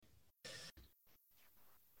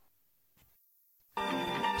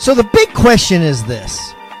So the big question is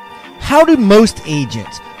this: how do most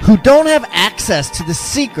agents who don't have access to the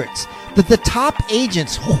secrets that the top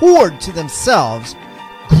agents hoard to themselves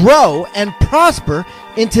grow and prosper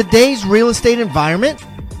in today's real estate environment?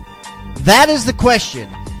 That is the question,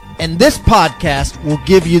 and this podcast will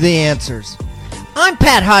give you the answers. I'm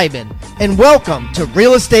Pat Hiban, and welcome to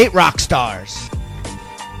Real Estate Rockstars.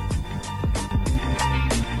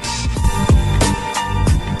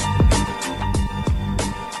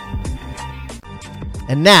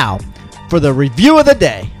 And now, for the review of the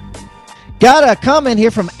day. Got a comment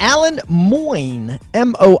here from Alan Moyne,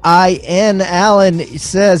 M-O-I-N. Alan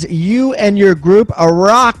says, you and your group are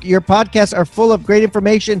rock. Your podcasts are full of great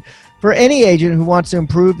information for any agent who wants to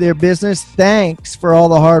improve their business. Thanks for all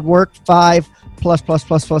the hard work.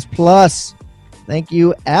 5++++++. Thank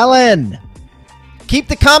you, Alan. Keep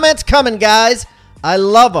the comments coming, guys. I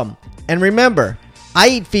love them. And remember, I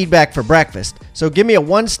eat feedback for breakfast, so give me a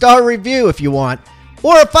 1-star review if you want,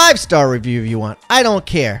 or a 5-star review if you want. I don't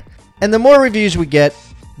care. And the more reviews we get,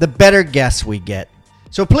 the better guests we get.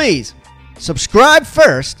 So please, subscribe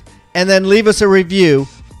first, and then leave us a review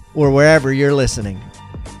or wherever you're listening.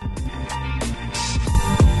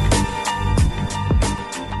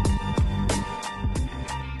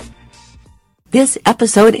 This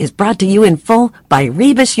episode is brought to you in full by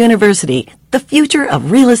Rebus University, the future of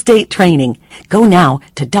real estate training. Go now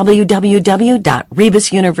to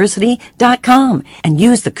www.rebusuniversity.com and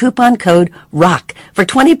use the coupon code ROCK for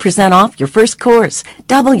 20% off your first course.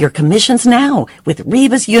 Double your commissions now with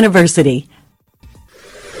Rebus University.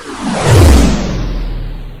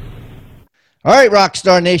 All right,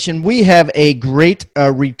 Rockstar Nation, we have a great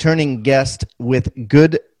returning guest with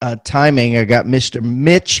good timing. I got Mr.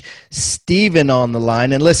 Mitch Steven on the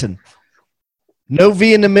line. And listen, no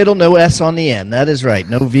V in the middle, no S on the end. That is right.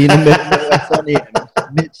 No V in the middle, no S on the end.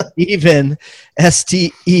 Mitch Steven,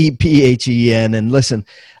 S-T-E-P-H-E-N. And listen,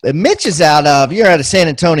 Mitch is you're out of San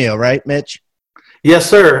Antonio, right, Mitch? Yes,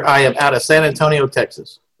 sir. I am out of San Antonio,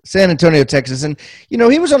 Texas. San Antonio, Texas. And, you know,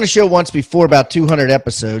 he was on the show once before, about 200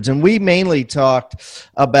 episodes, and we mainly talked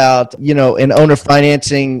about, you know, an owner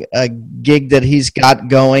financing gig that he's got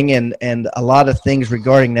going and a lot of things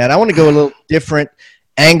regarding that. I want to go a little different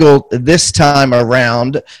angle this time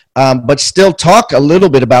around, but still talk a little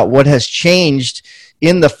bit about what has changed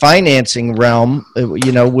in the financing realm,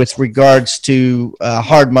 you know, with regards to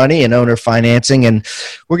hard money and owner financing, and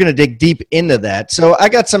we're going to dig deep into that. So I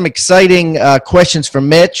got some exciting questions for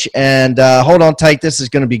Mitch, and hold on tight. This is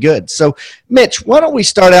going to be good. So, Mitch, why don't we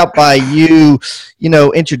start out by you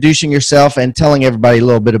know, introducing yourself and telling everybody a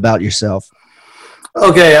little bit about yourself.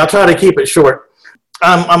 Okay, I'll try to keep it short.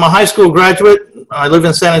 I'm a high school graduate. I live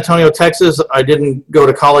in San Antonio, Texas. I didn't go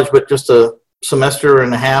to college, but just a semester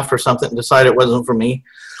and a half or something, and decided it wasn't for me.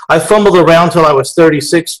 I fumbled around till I was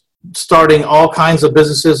 36, starting all kinds of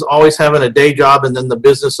businesses, always having a day job and then the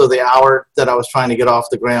business of the hour that I was trying to get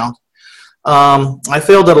off the ground. I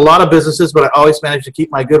failed at a lot of businesses, but I always managed to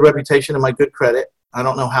keep my good reputation and my good credit. I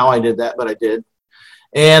don't know how I did that, but I did.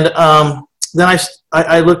 And then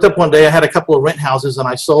I looked up one day. I had a couple of rent houses, and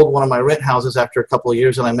I sold one of my rent houses after a couple of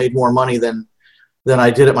years, and I made more money than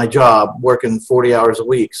I did at my job, working 40 hours a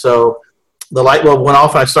week. So the light bulb went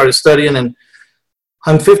off, and I started studying, and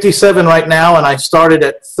I'm 57 right now, and I started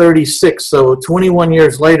at 36. So 21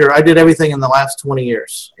 years later, I did everything in the last 20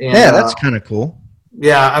 years. And, yeah, that's kind of cool.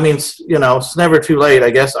 Yeah, I mean, you know, it's never too late, I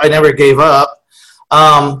guess. I never gave up.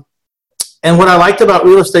 And what I liked about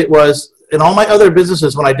real estate was, in all my other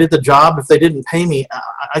businesses, when I did the job, if they didn't pay me,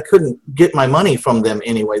 I couldn't get my money from them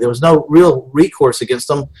anyway. There was no real recourse against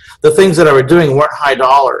them. The things that I were doing weren't high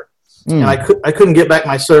dollar. And I couldn't get back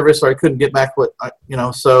my service, or I couldn't get back what, you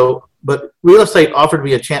know, so, but real estate offered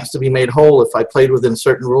me a chance to be made whole if I played within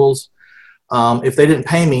certain rules. If they didn't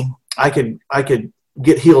pay me, I could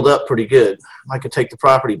get healed up pretty good. I could take the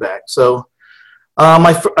property back. So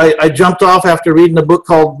I jumped off after reading a book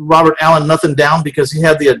called Robert Allen, Nothing Down, because he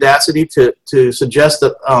had the audacity to suggest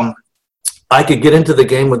that I could get into the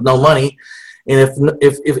game with no money. And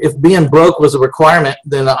if being broke was a requirement,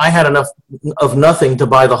 then I had enough of nothing to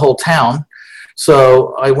buy the whole town.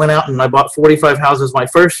 So I went out and I bought 45 houses my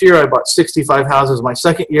first year. I bought 65 houses my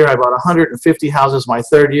second year. I bought 150 houses my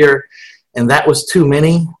third year. And that was too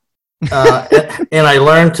many. And I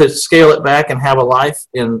learned to scale it back and have a life.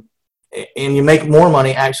 And you make more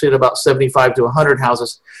money actually at about 75 to 100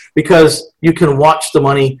 houses, because you can watch the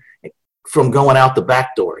money from going out the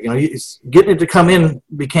back door. You know, getting it to come in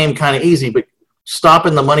became kind of easy, but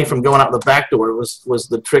stopping the money from going out the back door was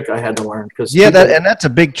the trick I had to learn. That's a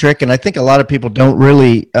big trick, and I think a lot of people don't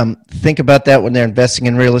really think about that when they're investing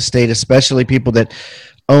in real estate, especially people that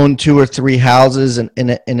own 2 or 3 houses, and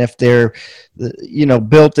if they're,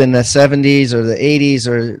 built in the 70s or the 80s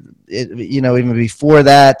or, even before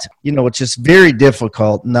that, it's just very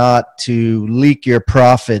difficult not to leak your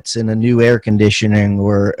profits in a new air conditioning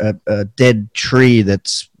or a dead tree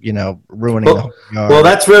that's, ruining the whole yard. Well,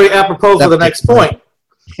 that's very apropos for the next point.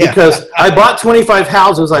 Because I bought 25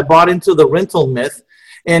 houses. I bought into the rental myth.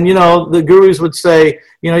 And, the gurus would say,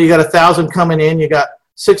 you got 1,000 coming in, you got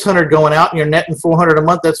 600 going out, and you're netting 400 a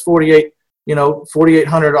month. That's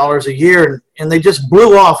 $4,800 a year. And they just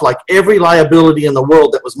blew off like every liability in the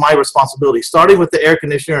world that was my responsibility, starting with the air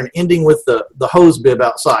conditioner and ending with the hose bib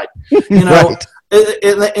outside. Right.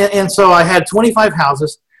 And so I had 25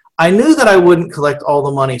 houses. I knew that I wouldn't collect all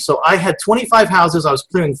the money. So I had 25 houses. I was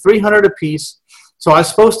clearing 300 apiece. So I was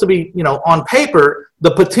supposed to be, on paper,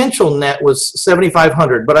 the potential net was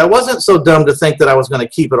 7,500, but I wasn't so dumb to think that I was going to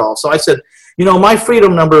keep it all. So I said, my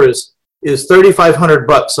freedom number is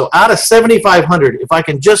 $3,500. So out of 7,500, if I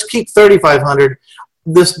can just keep 3,500,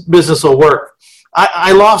 this business will work.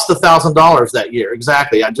 I lost $1,000 that year.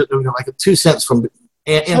 Exactly. I just like 2 cents from,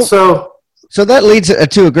 and so. So that leads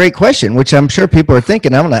to a great question, which I'm sure people are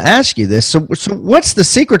thinking. I'm going to ask you this. So what's the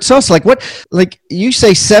secret sauce? Like you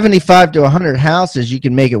say 75 to 100 houses, you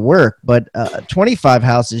can make it work, but 25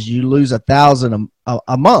 houses, you lose 1,000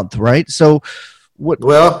 a month, right? So what?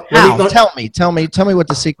 Well, tell me what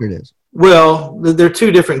the secret is. Well, there are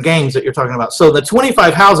 2 different games that you're talking about. So the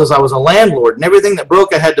 25 houses, I was a landlord, and everything that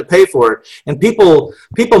broke, I had to pay for it. And people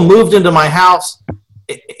moved into my house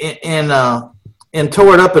and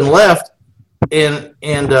tore it up and left. And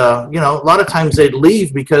a lot of times they'd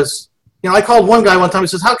leave because, I called one guy one time. He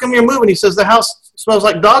says, "How come you're moving?" He says, "The house smells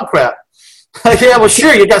like dog crap." Yeah, well,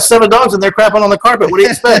 sure. You got 7 dogs and they're crapping on the carpet. What do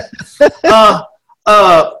you expect?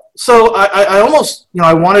 So I almost,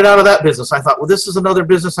 I wanted out of that business. I thought, well, this is another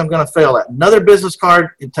business I'm going to fail at. Another business card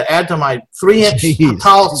to add to my 3-inch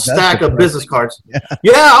tall stack of business cards.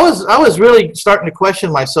 Yeah, I was really starting to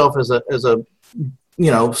question myself as a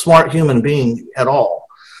smart human being at all.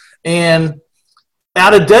 And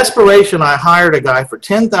out of desperation, I hired a guy for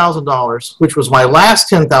 $10,000, which was my last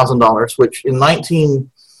 $10,000, which in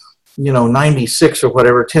 96 or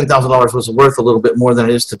whatever, $10,000 was worth a little bit more than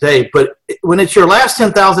it is today. But when it's your last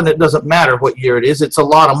 $10,000, it doesn't matter what year it is. It's a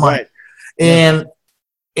lot of money. Right.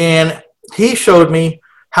 And he showed me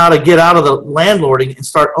how to get out of the landlording and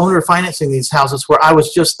start owner financing these houses where I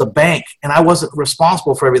was just the bank and I wasn't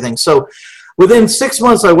responsible for everything. So within 6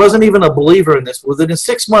 months, I wasn't even a believer in this. Within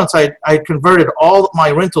 6 months, I converted all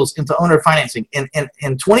my rentals into owner financing,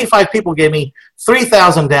 and 25 people gave me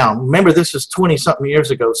 $3,000 down. Remember, this is 20-something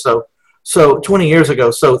years ago, so 20 years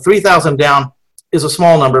ago. So $3,000 down is a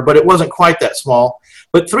small number, but it wasn't quite that small.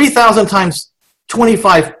 But 3,000 times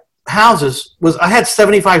 25 houses I had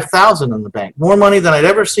 $75,000 in the bank, more money than I'd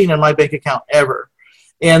ever seen in my bank account ever.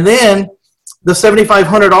 And then the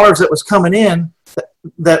 $7,500 that was coming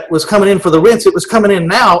in for the rents, it was coming in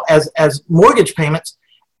now as mortgage payments,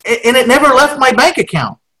 and it never left my bank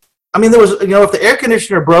account. I mean, there was, if the air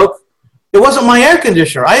conditioner broke, it wasn't my air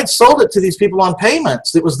conditioner. I had sold it to these people on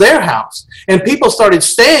payments. It was their house. And people started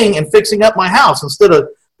staying and fixing up my house. Instead of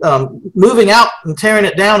moving out and tearing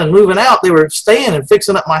it down and moving out, they were staying and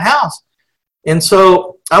fixing up my house. And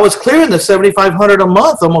so I was clearing the $7,500 a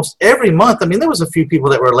month almost every month. I mean, there was a few people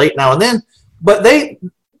that were late now and then, but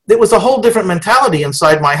it was a whole different mentality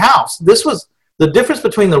inside my house. This was the difference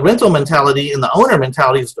between the rental mentality and the owner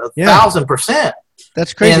mentality is 1,000%.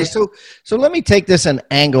 That's crazy. And so let me take this an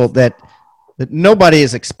angle that nobody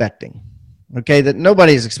is expecting. Okay, that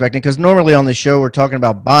nobody is expecting, because normally on the show we're talking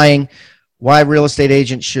about buying, why real estate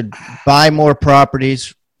agents should buy more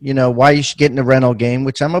properties, why you should get in the rental game,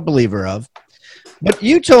 which I'm a believer of. But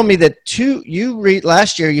you told me that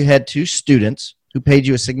last year you had 2 students who paid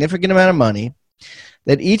you a significant amount of money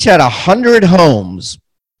that each had 100 homes,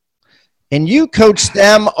 and you coached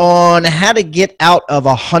them on how to get out of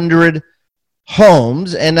 100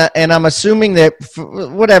 homes. And I'm assuming that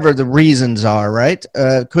whatever the reasons are, right?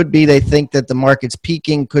 Could be they think that the market's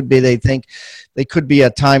peaking. Could be they think they could be a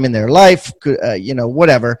time in their life.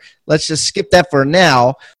 Whatever. Let's just skip that for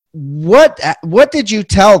now. What did you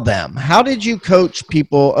tell them? How did you coach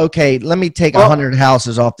people? Okay, let me take 100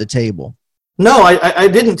 houses off the table. No, I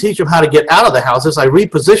didn't teach them how to get out of the houses. I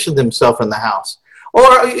repositioned themselves in the house. Or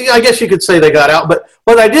I guess you could say they got out. But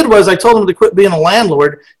what I did was I told them to quit being a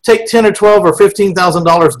landlord, take $10,000 or $12,000 or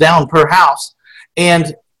 $15,000 down per house,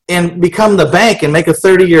 and become the bank and make a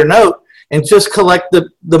 30-year note and just collect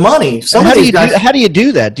the money. How do you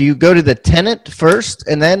do that? Do you go to the tenant first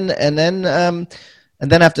and then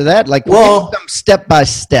after that, some step by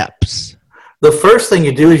steps? the first thing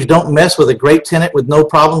you do is you don't mess with a great tenant with no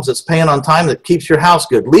problems that's paying on time that keeps your house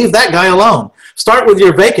good. Leave that guy alone. Start with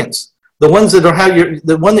your vacants, the ones that are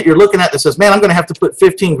the one that you're looking at that says, man, I'm going to have to put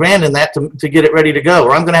 15 grand in that to get it ready to go,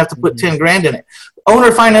 or I'm going to have to put 10 grand in it.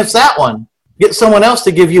 Owner finance that one. Get someone else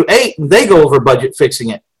to give you 8, and they go over budget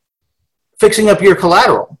fixing up your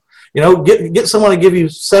collateral. Get someone to give you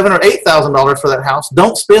 $7,000 or $8,000 for that house.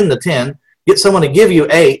 Don't spend the 10. Get someone to give you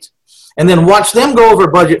 8, and then watch them go over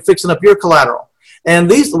budget fixing up your collateral.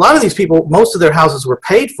 And a lot of these people, most of their houses were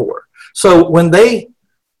paid for. So when there's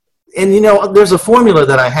a formula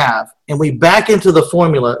that I have, and we back into the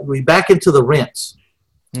formula, we back into the rents.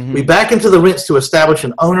 Mm-hmm. We back into the rents to establish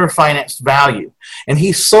an owner-financed value. And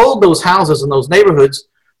he sold those houses in those neighborhoods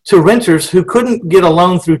to renters who couldn't get a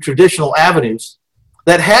loan through traditional avenues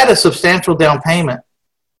that had a substantial down payment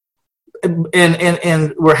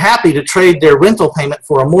and were happy to trade their rental payment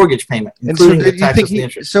for a mortgage payment, including the taxes and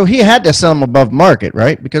interest. So he had to sell them above market,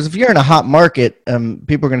 right? Because if you're in a hot market,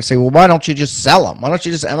 people are going to say, well, why don't you just sell them? Why don't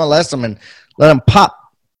you just MLS them and let them pop?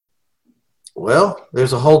 Well,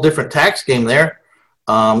 there's a whole different tax game there.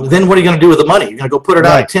 Then what are you going to do with the money? You're going to go put it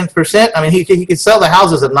out at 10%? I mean, he could sell the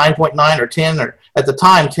houses at 9.9 or 10 or at the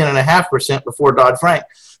time 10.5% before Dodd-Frank.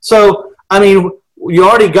 So, I mean, you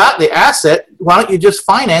already got the asset. Why don't you just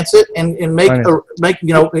finance it and make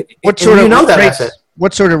what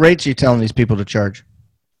sort of rates are you telling these people to charge?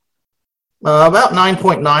 About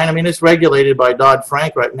 9.9. I mean, it's regulated by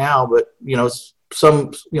Dodd-Frank right now, but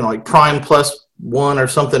like prime plus 1 or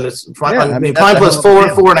something. It's prime plus 4,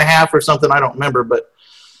 4.5 or something. I don't remember, but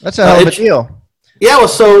that's a hell of a deal. Yeah. Well,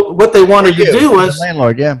 so what they wanted to do was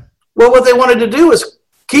landlord. Yeah. Well, what they wanted to do was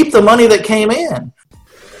keep the money that came in.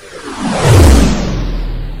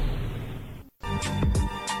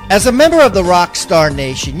 As a member of the Rockstar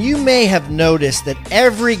Nation, you may have noticed that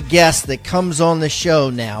every guest that comes on the show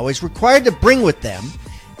now is required to bring with them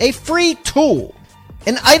a free tool,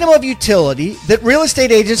 an item of utility that real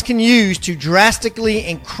estate agents can use to drastically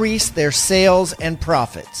increase their sales and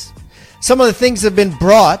profits. Some of the things that have been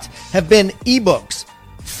brought have been ebooks,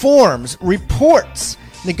 forms, reports,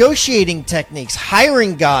 negotiating techniques,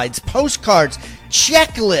 hiring guides, postcards,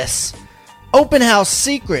 checklists, open house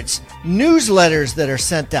secrets, newsletters that are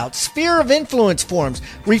sent out, sphere of influence forms,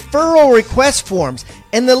 referral request forms,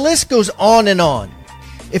 and the list goes on and on.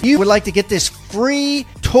 If you would like to get this free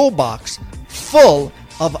toolbox full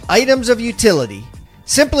of items of utility,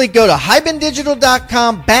 simply go to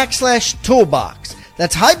hibandigital.com/toolbox.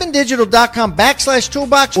 That's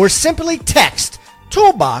hibandigital.com/toolbox, or simply text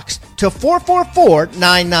toolbox to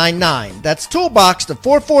 444-999. That's toolbox to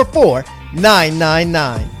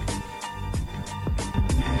 444-999.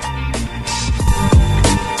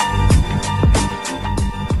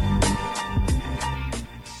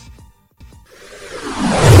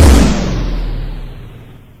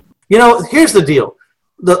 Here's the deal.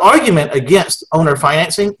 The argument against owner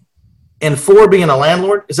financing and for being a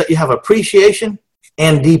landlord is that you have appreciation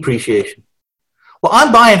and depreciation. Well,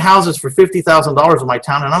 I'm buying houses for $50,000 in my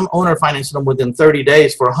town, and I'm owner financing them within 30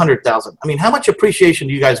 days for $100,000. I mean, how much appreciation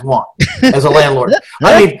do you guys want as a landlord?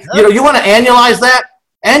 I mean, you want to annualize that?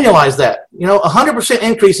 Annualize that. 100%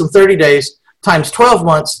 increase in 30 days times 12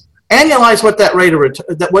 months. Annualize what that rate of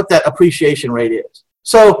what that appreciation rate is.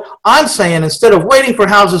 So I'm saying, instead of waiting for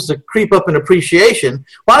houses to creep up in appreciation,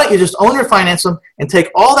 why don't you just owner finance them and take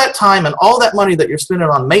all that time and all that money that you're spending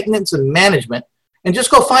on maintenance and management and just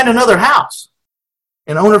go find another house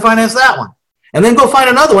and owner finance that one. And then go find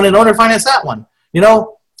another one and owner finance that one. I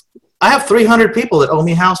have 300 people that owe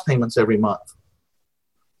me house payments every month.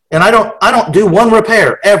 And I don't do one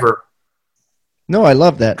repair ever. No, I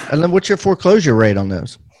love that. And then what's your foreclosure rate on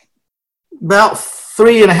those? About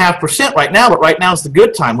 3.5% right now, but right now is the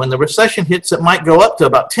good time. When the recession hits, it might go up to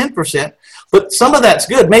about 10%, but some of that's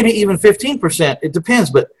good, maybe even 15%. It depends,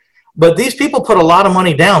 but these people put a lot of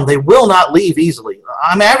money down. They will not leave easily.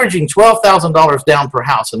 I'm averaging $12,000 down per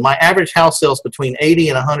house, and my average house sells between 80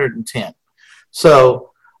 and 110. So,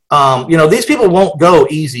 these people won't go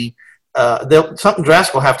easy. Something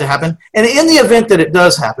drastic will have to happen. And in the event that it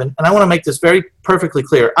does happen, and I want to make this very perfectly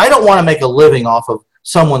clear, I don't want to make a living off of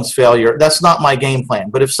someone's failure. That's not my game plan.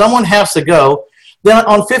 But if someone has to go, then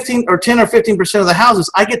on 10 or 15% of the houses,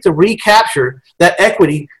 I get to recapture that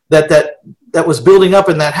equity that was building up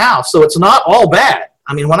in that house. So it's not all bad.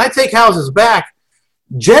 I mean, when I take houses back,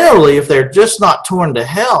 generally, if they're just not torn to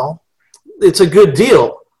hell, it's a good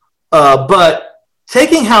deal. But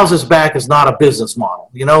taking houses back is not a business model,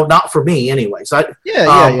 not for me anyways.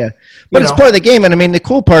 Yeah. But it's part of the game. And I mean, the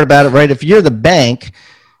cool part about it, right, if you're the bank,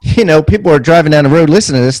 people are driving down the road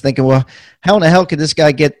listening to this thinking, well, how in the hell could this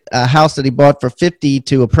guy get a house that he bought for 50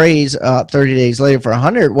 to appraise 30 days later for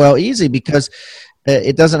 100? Well, easy, because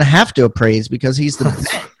it doesn't have to appraise because he's the bank.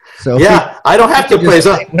 So yeah, I don't have to appraise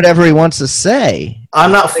whatever he wants to say.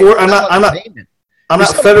 I'm not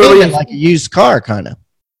federally like a used car kind of.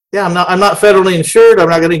 Yeah, I'm not federally insured. I'm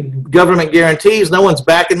not getting government guarantees. No one's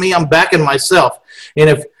backing me. I'm backing myself. And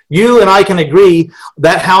if you and I can agree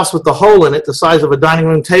that house with the hole in it, the size of a dining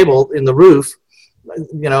room table in the roof,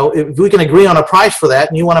 if we can agree on a price for that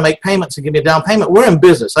and you want to make payments and give me a down payment, we're in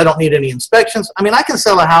business. I don't need any inspections. I mean, I can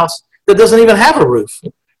sell a house that doesn't even have a roof.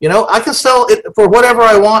 I can sell it for whatever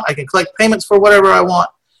I want. I can collect payments for whatever I want.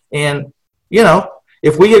 And,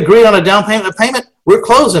 if we agree on a down payment, we're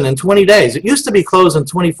closing in 20 days. It used to be closed in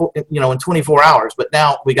 24 hours, but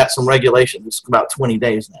now we got some regulations. It's about 20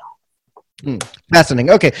 days now. Fascinating.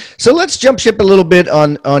 Okay, so let's jump ship a little bit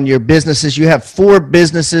on your businesses. You have 4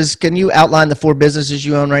 businesses. Can you outline the 4 businesses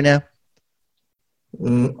you own right now?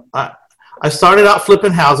 I started out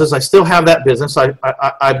flipping houses. I still have that business. I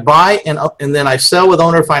buy and then I sell with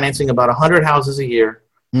owner financing about 100 houses a year.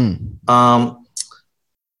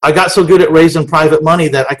 I got so good at raising private money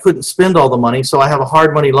that I couldn't spend all the money, so I have a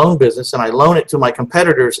hard money loan business, and I loan it to my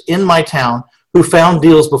competitors in my town who found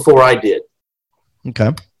deals before I did. Okay.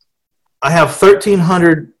 I have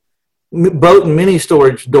 1,300 boat and mini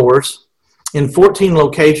storage doors in 14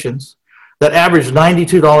 locations that average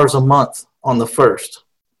 $92 a month on the first.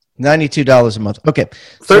 $92 a month. Okay.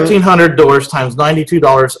 1,300 doors times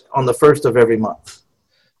 $92 on the first of every month.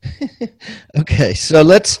 Okay, so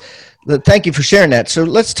thank you for sharing that. So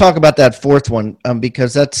let's talk about that 4th one,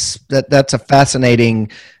 because that's a fascinating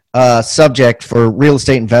subject for real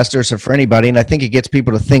estate investors or for anybody, and I think it gets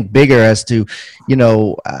people to think bigger as to,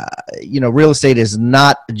 real estate is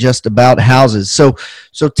not just about houses. So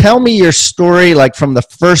tell me your story, like from the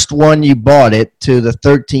first one you bought it to the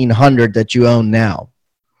 1,300 that you own now.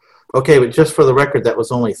 Okay, but just for the record, that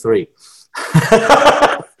was only 3.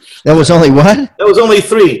 That was only what? That was only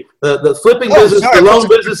 3. The flipping business, the loan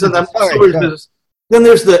business, and the storage business. Then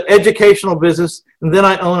there's the educational business, and then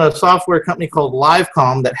I own a software company called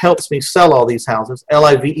LiveCom that helps me sell all these houses,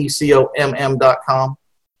 LiveComm.com.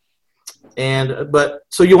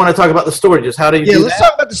 So you want to talk about the storages? How do you do that? Yeah, let's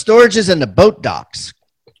talk about the storages and the boat docks.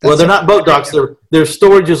 Well, they're not boat docks. They're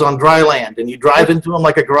storages on dry land, and you drive into them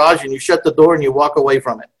like a garage, and you shut the door and you walk away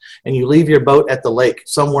from it, and you leave your boat at the lake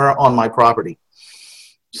somewhere on my property.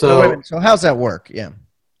 So how's that work? Yeah,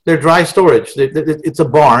 they're dry storage. It's a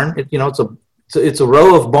barn. It's a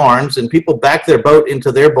row of barns, and people back their boat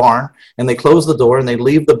into their barn, and they close the door, and they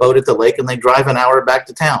leave the boat at the lake, and they drive an hour back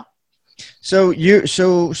to town. So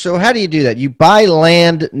how do you do that? You buy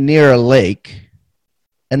land near a lake,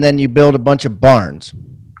 and then you build a bunch of barns.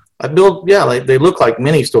 They look like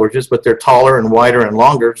mini storages, but they're taller and wider and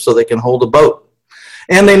longer, so they can hold a boat.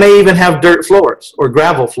 And they may even have dirt floors or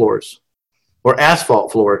gravel floors or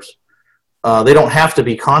asphalt floors. They don't have to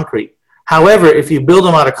be concrete. However, if you build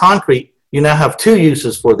them out of concrete, you now have 2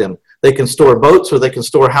 uses for them. They can store boats or they can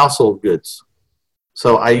store household goods.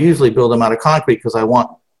 So I usually build them out of concrete because I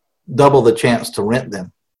want double the chance to rent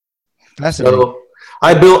them. Fascinating. So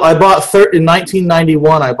in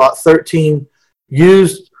 1991, I bought 13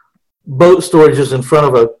 used boat storages in front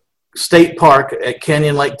of a state park at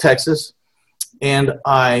Canyon Lake, Texas. And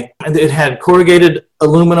it had corrugated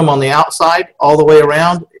aluminum on the outside all the way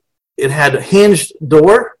around. It had a hinged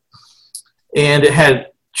door, and it had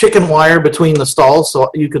chicken wire between the stalls so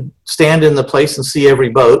you could stand in the place and see every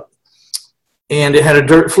boat. And it had a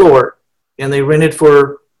dirt floor, and they rented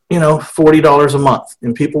for, $40 a month.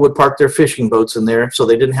 And people would park their fishing boats in there so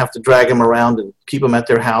they didn't have to drag them around and keep them at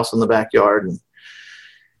their house in the backyard.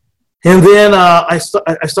 And then I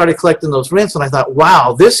started collecting those rents, and I thought,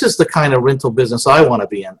 wow, this is the kind of rental business I want to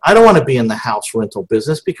be in. I don't want to be in the house rental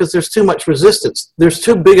business because there's too much resistance. There's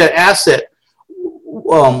too big an asset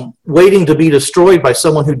waiting to be destroyed by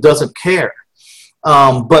someone who doesn't care.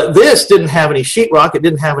 But this didn't have any sheetrock. It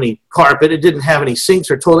didn't have any carpet. It didn't have any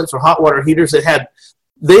sinks or toilets or hot water heaters.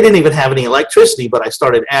 They didn't even have any electricity, but I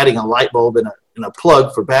started adding a light bulb and a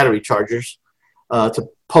plug for battery chargers to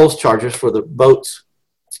pulse chargers for the boats,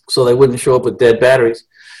 so they wouldn't show up with dead batteries.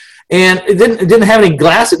 And it didn't have any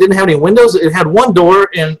glass. It didn't have any windows. It had one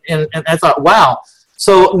door, and I thought, wow.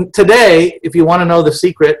 So today, if you want to know the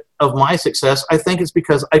secret of my success, I think it's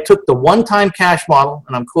because I took the one-time cash model,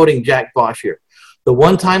 and I'm quoting Jack Bosch here, the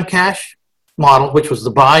one-time cash model, which was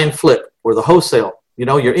the buy and flip or the wholesale.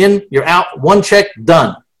 You're in, you're out, one check,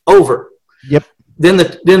 done, over. Yep. Then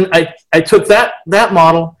I took that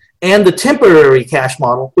model and the temporary cash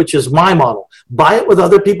model, which is my model. Buy it with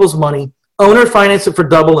other people's money, owner finance it for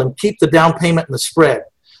double and keep the down payment and the spread.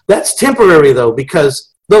 That's temporary though,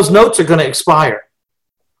 because those notes are going to expire.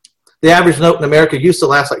 The average note in America used to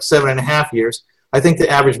last like 7.5 years. I think the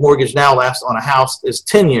average mortgage now lasts on a house is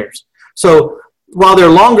 10 years. So while they're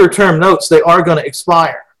longer term notes, they are going to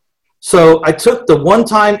expire. So I took the one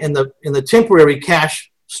time in the temporary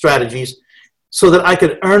cash strategies so that I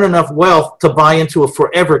could earn enough wealth to buy into a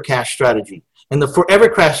forever cash strategy. And the forever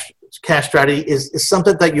cash strategy is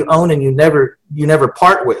something that you own and you never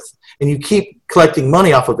part with, and you keep collecting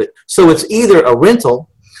money off of it. So it's either a rental,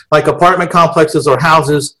 like apartment complexes or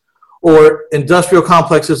houses, or industrial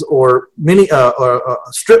complexes, or mini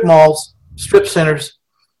strip malls, strip centers,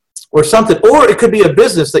 or something. Or it could be a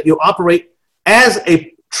business that you operate as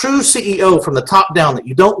a true CEO from the top down, that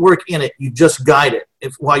you don't work in it, you just guide it.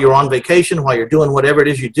 While you're on vacation, while you're doing whatever it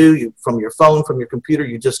is you do, from your phone, from your computer,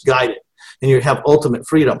 you just guide it, and you have ultimate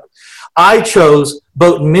freedom. I chose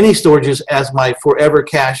boat and mini storages as my forever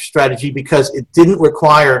cash strategy because it didn't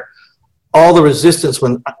require all the resistance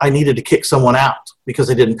when I needed to kick someone out because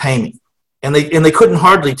they didn't pay me, and they couldn't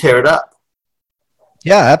hardly tear it up.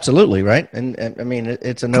 Yeah, absolutely, right. And I mean,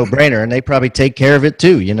 it's a no-brainer, and they probably take care of it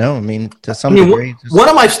too. You know, I mean, to some degree. One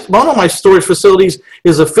of my storage facilities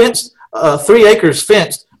is a fenced, 3 acres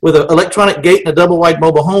fenced with an electronic gate and a double-wide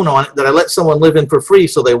mobile home on it that I let someone live in for free,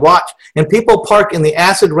 so they watch. And people park in the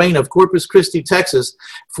acid rain of Corpus Christi, Texas,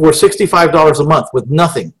 for $65 a month with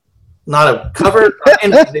nothing. Not a cover,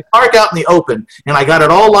 and they park out in the open, and I got it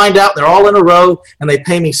all lined out. They're all in a row, and they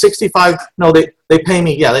pay me they pay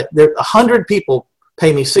me, 100 people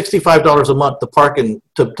pay me $65 a month to park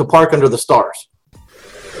to park under the stars.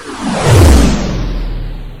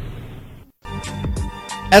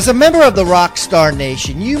 As a member of the Rockstar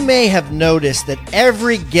Nation, you may have noticed that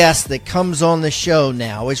every guest that comes on the show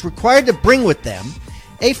now is required to bring with them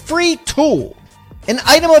a free tool, an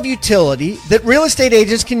item of utility that real estate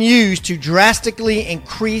agents can use to drastically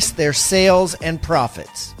increase their sales and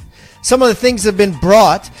profits. Some of the things that have been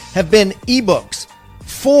brought have been ebooks,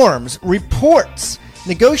 forms, reports,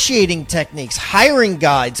 negotiating techniques, hiring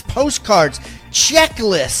guides, postcards,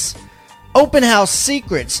 checklists, open house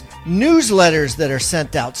secrets, newsletters that are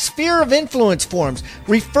sent out, sphere of influence forms,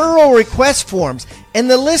 referral request forms, and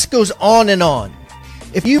the list goes on and on.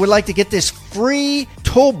 If you would like to get this free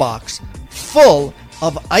toolbox full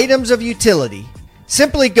of items of utility,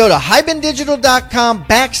 simply go to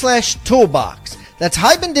hibandigital.com/toolbox. That's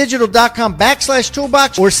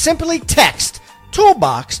hibandigital.com/toolbox, or simply text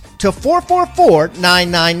toolbox to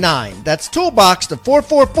 444-999. That's toolbox to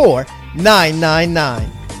 444-999.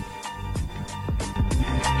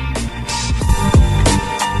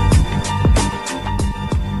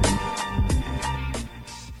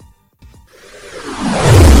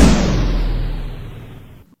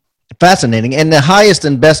 Fascinating. And the highest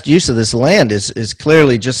and best use of this land is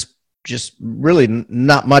clearly just really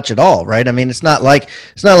not much at all, right? I mean, it's not like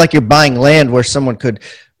you're buying land where someone could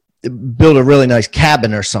build a really nice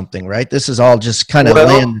cabin or something, right? This is all just kind of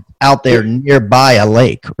land out there nearby a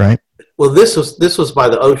lake, right? Well, this was by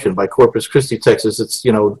the ocean, by Corpus Christi, Texas. It's,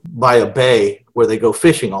 by a bay where they go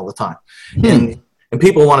fishing all the time. And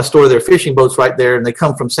people want to store their fishing boats right there, and they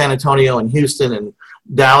come from San Antonio and Houston and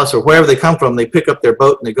Dallas or wherever they come from. They pick up their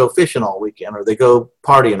boat and they go fishing all weekend, or they go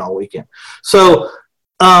partying all weekend. So,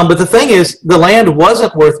 but the thing is, the land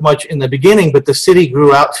wasn't worth much in the beginning, but the city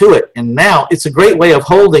grew out to it. And now it's a great way of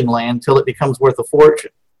holding land till it becomes worth a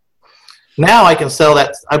fortune. Now I can sell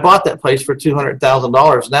that. I bought that place for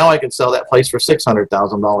 $200,000. Now I can sell that place for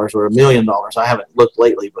 $600,000 or $1 million. I haven't looked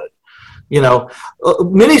lately, but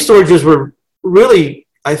mini storages were really,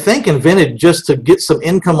 I think, invented just to get some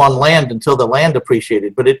income on land until the land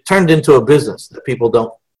appreciated, but it turned into a business that people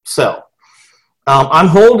don't sell. I'm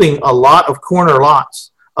holding a lot of corner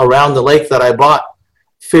lots around the lake that I bought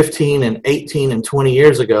 15 and 18 and 20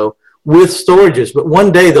 years ago with storages, but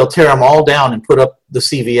one day they'll tear them all down and put up the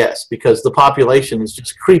CVS because the population is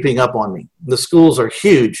just creeping up on me. The schools are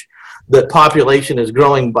huge. The population is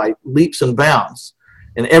growing by leaps and bounds.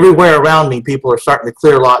 And everywhere around me, people are starting to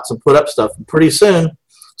clear lots and put up stuff. And pretty soon,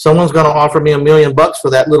 someone's going to offer me $1 million for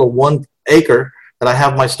that little 1 acre that I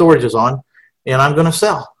have my storages on, and I'm going to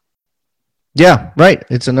sell. Yeah, right.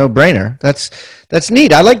 It's a no-brainer. That's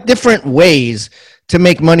neat. I like different ways to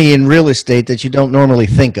make money in real estate that you don't normally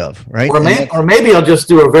think of, right? Or maybe I'll just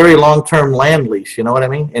do a very long-term land lease, you know what I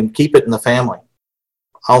mean, and keep it in the family.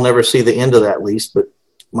 I'll never see the end of that lease, but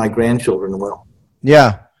my grandchildren will.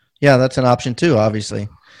 Yeah, that's an option too, obviously.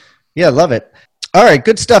 Yeah, love it. All right,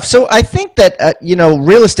 good stuff. So I think that,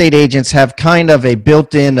 real estate agents have kind of a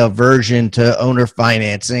built-in aversion to owner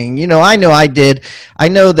financing. I know I did. I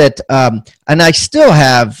know that, and I still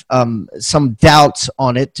have some doubts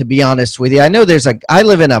on it, to be honest with you. I know I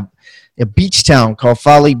live in a beach town called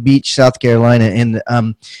Folly Beach, South Carolina. And,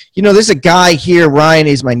 there's a guy here, Ryan,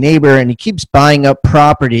 he's my neighbor, and he keeps buying up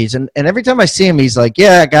properties. And every time I see him, he's like,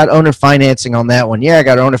 yeah, I got owner financing on that one. Yeah, I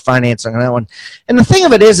got owner financing on that one. And the thing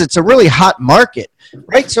of it is, it's a really hot market,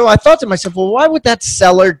 right? So I thought to myself, well, why would that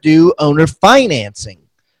seller do owner financing,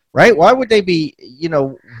 right? Why would they be,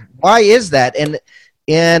 why is that? And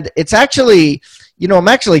it's actually, I'm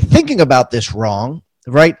actually thinking about this wrong.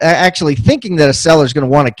 Right, actually thinking that a seller is going to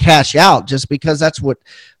want to cash out just because that's what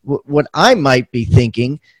I might be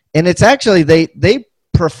thinking, and it's actually they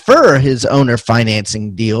prefer his owner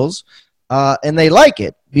financing deals, and they like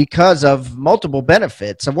it because of multiple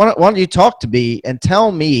benefits. So why don't you talk to me and tell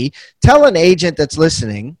an agent that's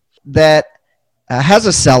listening that has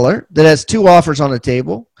a seller that has two offers on the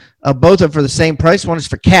table, both are for the same price. One is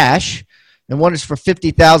for cash, and one is for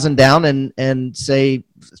 $50,000 down, and say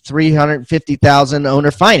 $350,000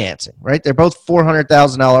 owner financing, right? They're both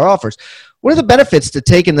 $400,000 offers. What are the benefits to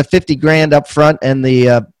taking the $50,000 up front and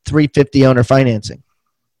the $350,000 owner financing?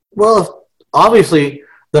 Well, obviously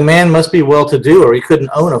the man must be well-to-do, or he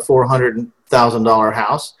couldn't own a $400,000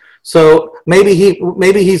 house. So maybe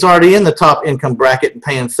he's already in the top income bracket and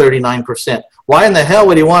paying 39%. Why in the hell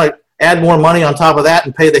would he want to add more money on top of that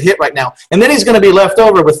and pay the hit right now? And then he's going to be left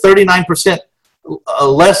over with 39%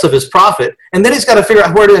 less of his profit, and then he's got to figure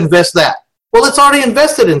out where to invest that. Well, it's already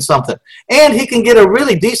invested in something, and he can get a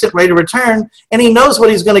really decent rate of return, and he knows what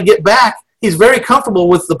he's going to get back. He's very comfortable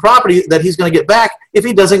with the property that he's going to get back if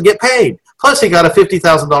he doesn't get paid. Plus, he got a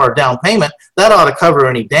 $50,000 down payment. That ought to cover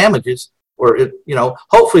any damages, or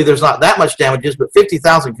hopefully there's not that much damages, but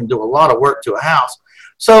 $50,000 can do a lot of work to a house.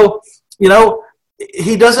 So,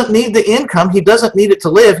 he doesn't need the income. He doesn't need it to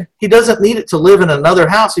live. He doesn't need it to live in another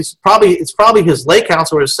house. It's probably his lake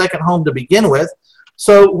house or his second home to begin with.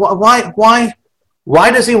 So why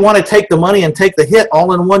does he want to take the money and take the hit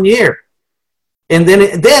all in 1 year, and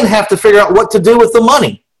then have to figure out what to do with the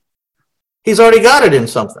money? He's already got it in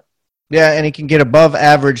something. Yeah, and he can get above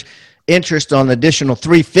average interest on the additional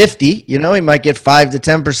 $350. He might get 5 to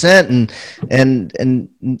 10%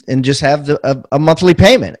 and just have a monthly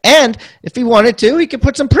payment. And if he wanted to, he could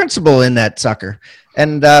put some principal in that sucker,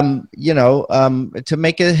 and to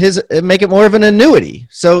make it more of an annuity.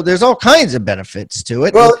 So there's all kinds of benefits to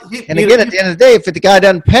it. Well, at the end of the day, if the guy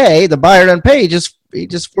doesn't pay, the buyer doesn't pay, he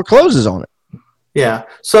just forecloses on it. Yeah.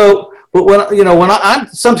 So, but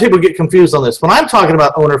some people get confused on this. When I'm talking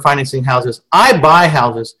about owner financing houses, I buy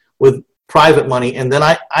houses with private money, and then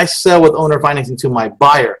I sell with owner financing to my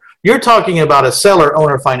buyer. You're talking about a seller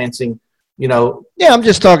owner financing, Yeah, I'm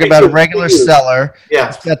just talking about a regular seller.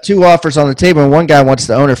 Yeah. He's got two offers on the table, and one guy wants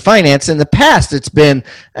the owner finance. In the past, it's been,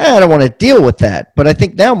 I don't want to deal with that. But I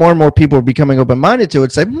think now more and more people are becoming open-minded to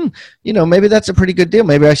it, say, maybe that's a pretty good deal.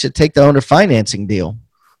 Maybe I should take the owner financing deal.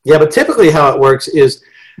 Yeah, but typically how it works is,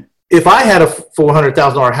 if I had a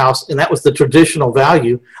 $400,000 house and that was the traditional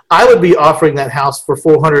value, I would be offering that house for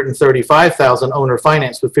 $435,000 owner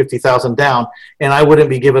finance with $50,000 down, and I wouldn't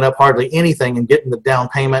be giving up hardly anything and getting the down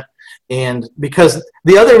payment. And because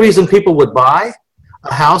the other reason people would buy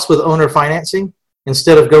a house with owner financing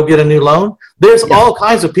instead of go get a new loan, there's all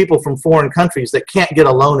kinds of people from foreign countries that can't get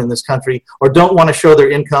a loan in this country, or don't want to show their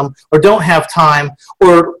income, or don't have time,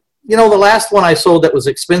 or the last one I sold that was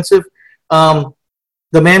expensive.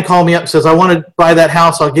 The man called me up and says, I want to buy that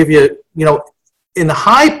house. I'll give you, in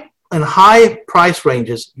high price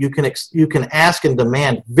ranges, you can ask and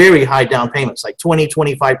demand very high down payments, like 20,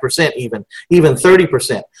 25%, even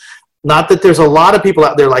 30%. Not that there's a lot of people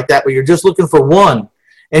out there like that, but you're just looking for one,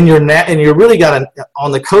 and you're really got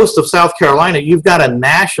on the coast of South Carolina, you've got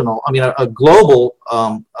a global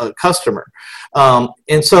customer.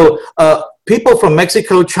 And so people from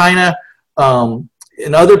Mexico, China, and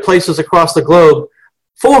other places across the globe,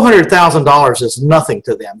 $400,000 is nothing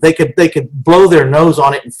to them. They could blow their nose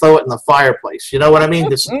on it and throw it in the fireplace. You know what I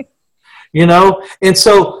mean? And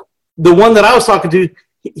so the one that I was talking to,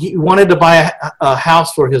 he wanted to buy a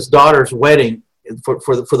house for his daughter's wedding. For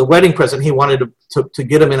the wedding present, he wanted to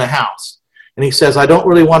get him in a house. And he says, I don't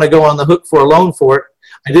really want to go on the hook for a loan for it.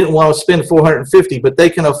 I didn't want to spend $450,000, but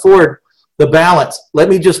they can afford the balance. Let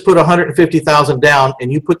me just put $150,000 down,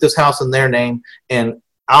 and you put this house in their name, and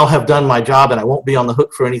I'll have done my job, and I won't be on the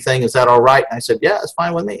hook for anything. Is that all right? And I said, yeah, it's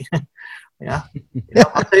fine with me. Yeah.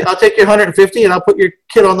 I'll take your $150,000 and I'll put your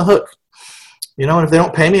kid on the hook. And if they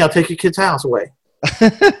don't pay me, I'll take your kid's house away.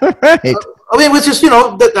 Right. I mean, it was just,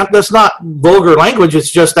 that's not vulgar language.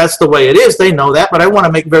 It's just, that's the way it is. They know that, but I want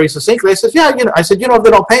to make very succinctly. I said, yeah, if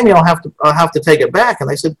they don't pay me, I'll have to take it back. And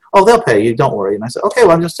they said, oh, they'll pay you. Don't worry. And I said, okay,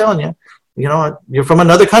 well, I'm just telling you, you're from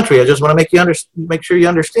another country. I just want to make sure you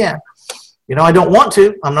understand. I don't want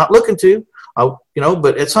to. I'm not looking to.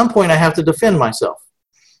 But at some point I have to defend myself.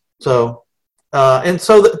 So, there's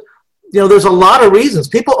a lot of reasons.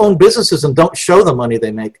 People own businesses and don't show the money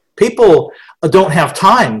they make. People don't have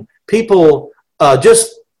time. People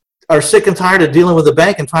just are sick and tired of dealing with the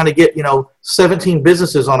bank and trying to get, 17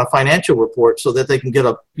 businesses on a financial report so that they can get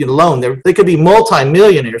a loan. They could be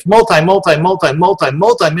multi-millionaires,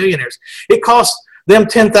 multi-millionaires. It costs them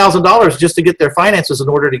 $10,000 just to get their finances in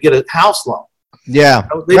order to get a house loan. Yeah,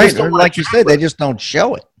 right. Like you said, they just don't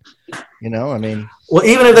show it. Well,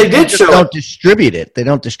 even if they did show it, don't distribute it. They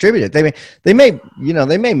don't distribute it. They may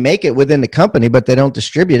make it within the company, but they don't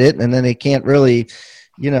distribute it, and then they can't really,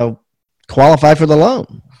 qualify for the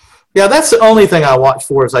loan. Yeah, that's the only thing I watch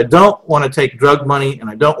for. Is I don't want to take drug money, and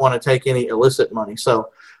I don't want to take any illicit money. So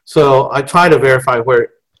I try to verify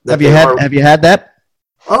where. Have you had that?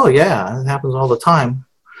 Oh yeah, it happens all the time.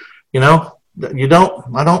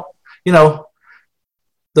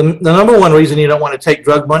 The number one reason you don't want to take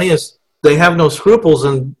drug money is they have no scruples.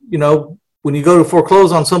 And, when you go to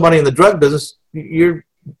foreclose on somebody in the drug business, you're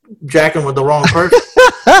jacking with the wrong person.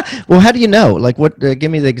 Well, how do you know? Like what,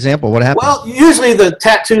 give me the example. What happened? Well, usually the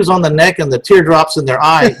tattoos on the neck and the teardrops in their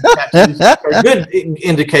eye tattoos are a good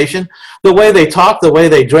indication. The way they talk, the way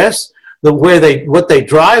they dress, what they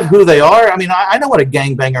drive, who they are. I mean, I know what a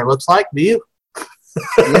gangbanger looks like. Do you?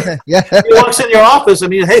 Yeah. He walks in your office.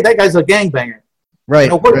 Hey, that guy's a gangbanger.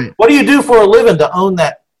 Right, right. What do you do for a living to own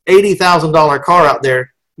that $80,000 car out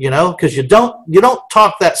there? Because you don't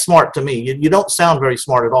talk that smart to me. You don't sound very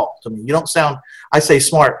smart at all to me. You don't sound, I say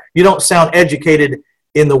smart, you don't sound educated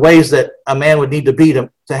in the ways that a man would need to be to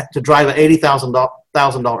drive an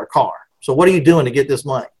 $80,000 car. So what are you doing to get this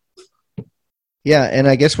money? Yeah, and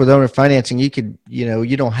I guess with owner financing, you could,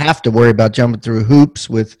 you don't have to worry about jumping through hoops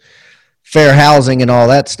with fair housing and all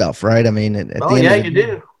that stuff, right? I mean, you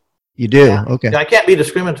do. You do? Yeah. Okay. I can't be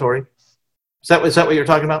discriminatory. Is that what you're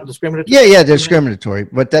talking about? Discriminatory? Yeah, discriminatory.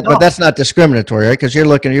 But that's not discriminatory, right? Because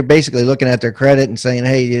you're basically looking at their credit and saying,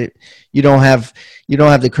 hey, you don't have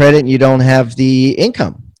the credit and you don't have the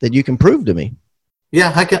income that you can prove to me.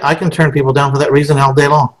 Yeah, I can turn people down for that reason all day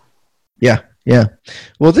long. Yeah.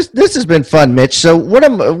 Well, this has been fun, Mitch. So what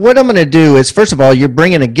I'm going to do is, first of all, you're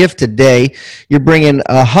bringing a gift today. You're bringing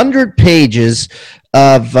 100 pages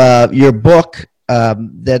of your book.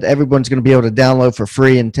 That everyone's going to be able to download for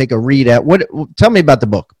free and take a read at. Tell me about the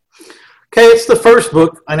book. Okay, it's the first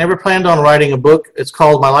book. I never planned on writing a book. It's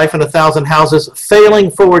called My Life in 1,000 Houses,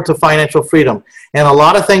 Failing Forward to Financial Freedom. And a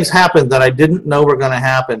lot of things happened that I didn't know were going to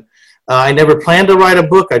happen. I never planned to write a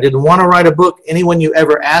book. I didn't want to write a book. Anyone you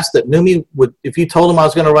ever asked that knew me if you told them I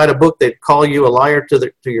was going to write a book, they'd call you a liar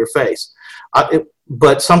to your face.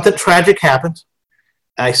 But something tragic happened.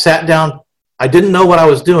 I sat down. I didn't know what I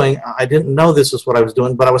was doing. I didn't know this is what I was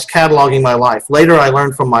doing, but I was cataloging my life. Later, I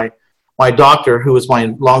learned from my doctor, who was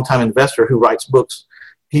my longtime investor who writes books.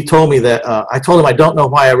 He told me that I told him I don't know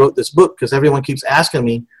why I wrote this book because everyone keeps asking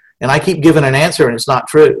me, and I keep giving an answer, and it's not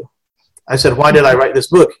true. I said, why did I write this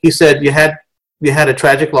book? He said, you had a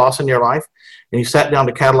tragic loss in your life, and you sat down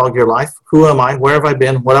to catalog your life. Who am I? Where have I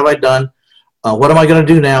been? What have I done? What am I going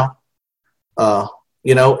to do now?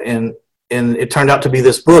 And it turned out to be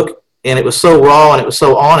this book. And it was so raw and it was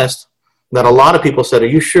so honest that a lot of people said, are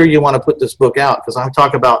you sure you want to put this book out? Because I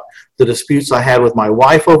talk about the disputes I had with my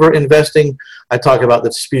wife over investing. I talk about the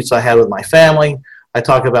disputes I had with my family. I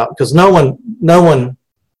talk about, because no one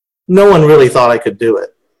really thought I could do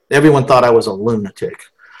it. Everyone thought I was a lunatic.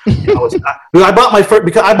 I bought my first,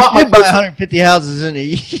 because I bought my 150 houses in a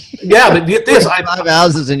year. Yeah, but get this, 5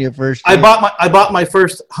 houses in your first year. I bought my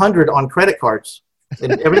first 100 on credit cards.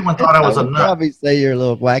 And everyone thought I was a nut. Probably say you're a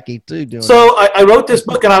little wacky too. So I wrote this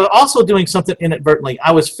book, and I was also doing something inadvertently.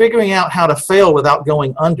 I was figuring out how to fail without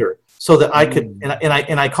going under, so that I could.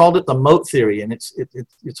 And I called it the moat theory, and it's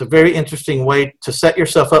a very interesting way to set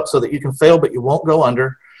yourself up so that you can fail, but you won't go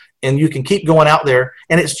under, and you can keep going out there.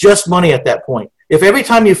 And it's just money at that point. If every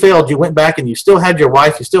time you failed, you went back and you still had your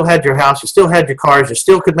wife, you still had your house, you still had your cars, you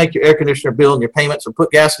still could make your air conditioner bill and your payments and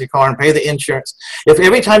put gas in your car and pay the insurance. If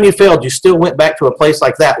every time you failed, you still went back to a place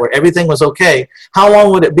like that where everything was okay, how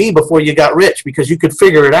long would it be before you got rich? Because you could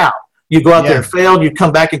figure it out. You go out there and fail, you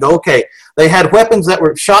come back and go, okay, they had weapons that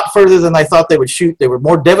were shot further than I thought they would shoot. They were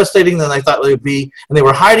more devastating than I thought they would be, and they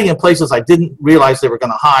were hiding in places I didn't realize they were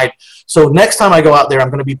going to hide. So next time I go out there, I'm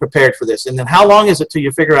going to be prepared for this. And then how long is it till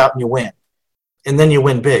you figure out and you win? and then you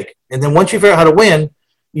win big. And then once you figure out how to win,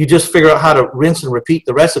 you just figure out how to rinse and repeat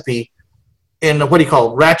the recipe and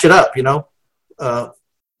ratchet up,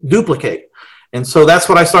 duplicate. And so that's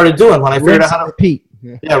what I started doing when I figured out how to repeat.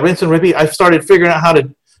 Yeah, rinse and repeat. I started figuring out how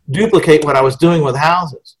to duplicate what I was doing with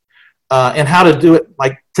houses and how to do it.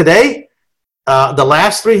 Like today, the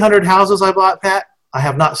last 300 houses I bought, Pat, I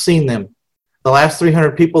have not seen them. The last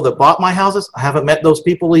 300 people that bought my houses, I haven't met those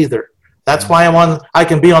people either. That's why I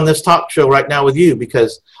can be on this talk show right now with you,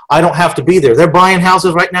 because I don't have to be there. They're buying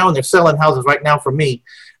houses right now and they're selling houses right now for me.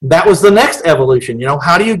 That was the next evolution.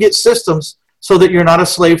 How do you get systems so that you're not a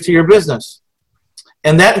slave to your business?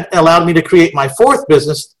 And that allowed me to create my fourth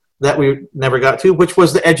business that we never got to, which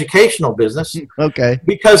was the educational business. Okay.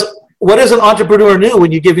 Because what does an entrepreneur do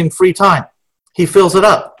when you give him free time? He fills it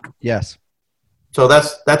up. Yes. So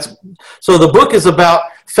so the book is about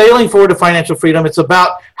failing forward to financial freedom. It's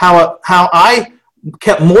about how I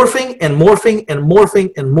kept morphing and morphing and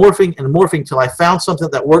morphing and morphing and morphing till I found something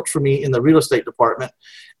that worked for me in the real estate department,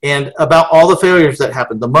 and about all the failures that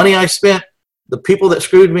happened, the money I spent, the people that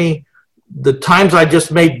screwed me, the times I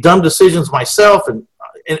just made dumb decisions myself.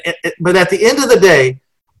 But at the end of the day,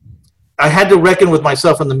 I had to reckon with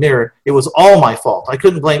myself in the mirror. It was all my fault. I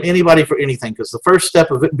couldn't blame anybody for anything, because the first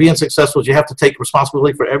step of being successful is you have to take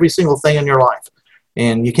responsibility for every single thing in your life.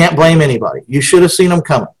 And you can't blame anybody. You should have seen them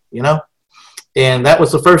coming, And that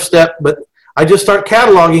was the first step. But I just start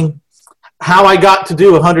cataloging how I got to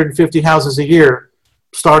do 150 houses a year,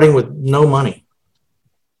 starting with no money.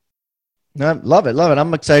 I love it.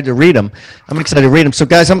 I'm excited to read them. So,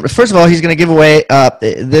 guys, first of all, he's going to give away.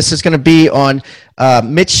 This is going to be on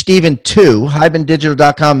Mitch Stephen 2,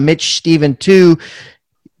 hibandigital.com. Mitch Stephen 2.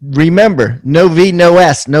 Remember, no V, no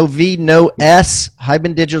S. No V, no S.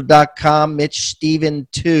 hibandigital.com. Mitch Stephen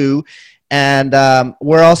 2. And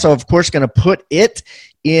we're also, of course, going to put it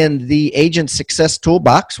in the Agent Success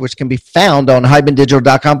Toolbox, which can be found on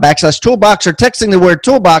hibandigital.com/toolbox, or texting the word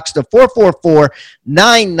toolbox to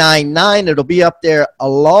 444-999. It'll be up there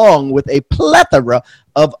along with a plethora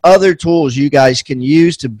of other tools you guys can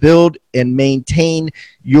use to build and maintain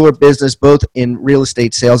your business, both in real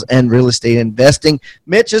estate sales and real estate investing.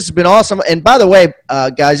 Mitch, this has been awesome. And by the way,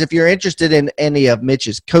 guys, if you're interested in any of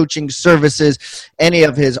Mitch's coaching services, any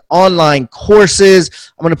of his online courses,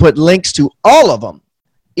 I'm going to put links to all of them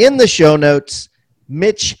in the show notes.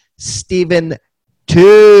 Mitch Stephen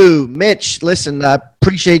 2. Mitch, listen, I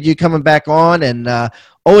appreciate you coming back on, and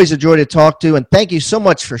always a joy to talk to. And thank you so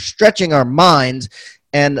much for stretching our minds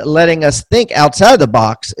and letting us think outside the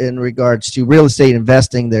box in regards to real estate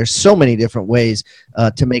investing. There's so many different ways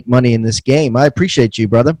to make money in this game. I appreciate you,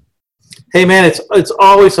 brother. Hey, man, it's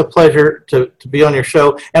always a pleasure to be on your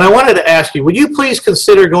show. And I wanted to ask you, would you please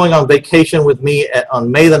consider going on vacation with me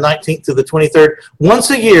on May the 19th to the 23rd?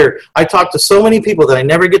 Once a year, I talk to so many people that I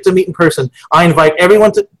never get to meet in person. I invite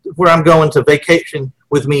everyone to where I'm going to vacation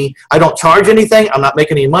with me. I don't charge anything. I'm not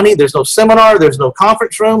making any money. There's no seminar. There's no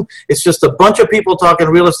conference room. It's just a bunch of people talking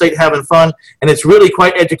real estate, having fun, and it's really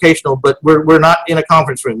quite educational. But we're not in a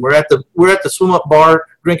conference room. We're at the swim up bar,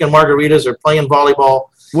 drinking margaritas or playing volleyball.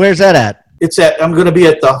 Where's that at? I'm going to be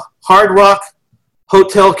at the Hard Rock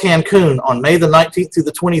Hotel Cancun on May the 19th through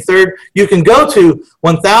the 23rd. You can go to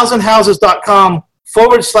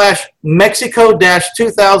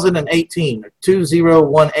 1000houses.com/Mexico-2018 or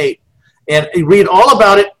 2018 and read all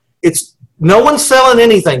about it. It's no one's selling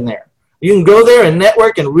anything there. You can go there and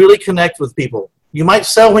network and really connect with people. You might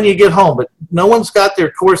sell when you get home, but no one's got their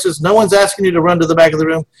courses. No one's asking you to run to the back of the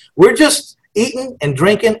room. We're just eating and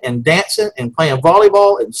drinking and dancing and playing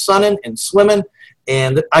volleyball and sunning and swimming.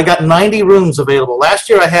 And I got 90 rooms available. Last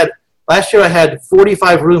year I had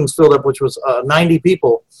 45 rooms filled up, which was 90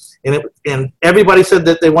 people. And everybody said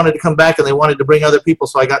that they wanted to come back and they wanted to bring other people.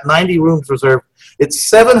 So I got 90 rooms reserved.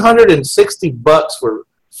 It's $760 for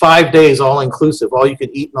 5 days, all inclusive. All you can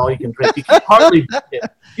eat and all you can drink. You can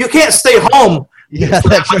you can't stay home. Yeah,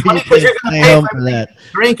 that's right. You can't stay home for that.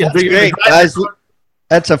 Drink and that's great, guys.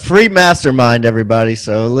 That's a free mastermind, everybody.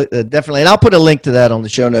 So definitely. And I'll put a link to that on the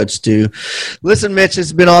show notes too. Listen, Mitch,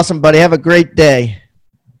 it's been awesome, buddy. Have a great day.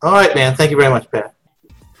 All right, man. Thank you very much, Pat.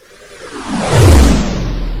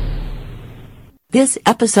 This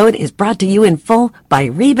episode is brought to you in full by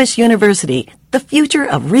Rebus University, the future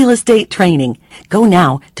of real estate training. Go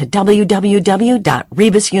now to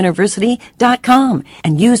www.rebusuniversity.com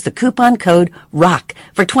and use the coupon code ROCK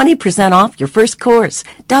for 20% off your first course.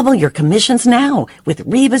 Double your commissions now with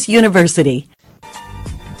Rebus University.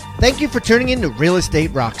 Thank you for tuning in to Real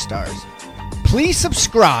Estate Rockstars. Please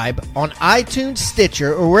subscribe on iTunes,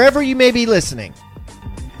 Stitcher, or wherever you may be listening.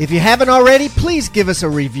 If you haven't already, please give us a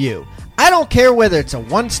review. I don't care whether it's a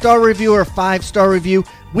 1-star review or a 5-star review.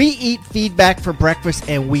 We eat feedback for breakfast,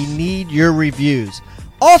 and we need your reviews.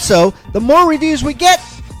 Also, the more reviews we get,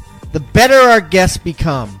 the better our guests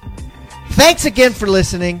become. Thanks again for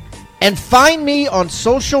listening, and find me on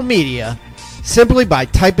social media simply by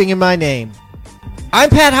typing in my name.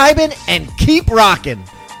 I'm Pat Hiban, and keep rocking.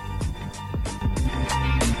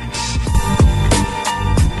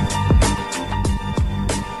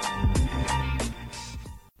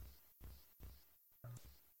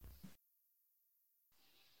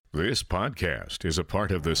 This podcast is a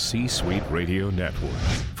part of the C-Suite Radio Network.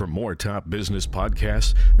 For more top business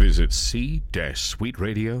podcasts, visit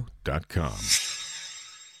c-suiteradio.com.